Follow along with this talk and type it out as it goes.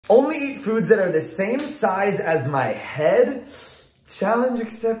Only eat foods that are the same size as my head? Challenge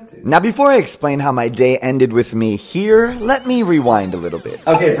accepted. Now before I explain how my day ended with me here, let me rewind a little bit.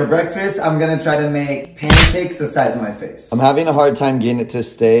 Okay, for breakfast, I'm gonna try to make pancakes the size of my face. I'm having a hard time getting it to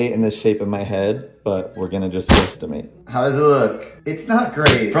stay in the shape of my head, but we're gonna just guesstimate. How does it look? It's not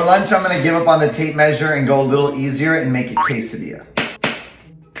great. For lunch, I'm gonna give up on the tape measure and go a little easier and make a quesadilla.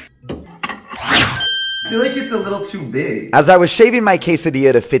 I feel like it's a little too big. As I was shaving my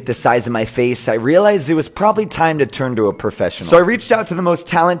quesadilla to fit the size of my face, I realized it was probably time to turn to a professional. So I reached out to the most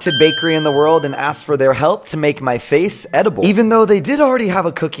talented bakery in the world and asked for their help to make my face edible, even though they did already have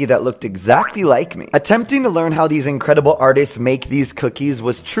a cookie that looked exactly like me. Attempting to learn how these incredible artists make these cookies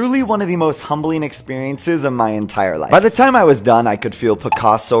was truly one of the most humbling experiences of my entire life. By the time I was done, I could feel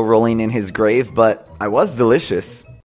Picasso rolling in his grave, but I was delicious.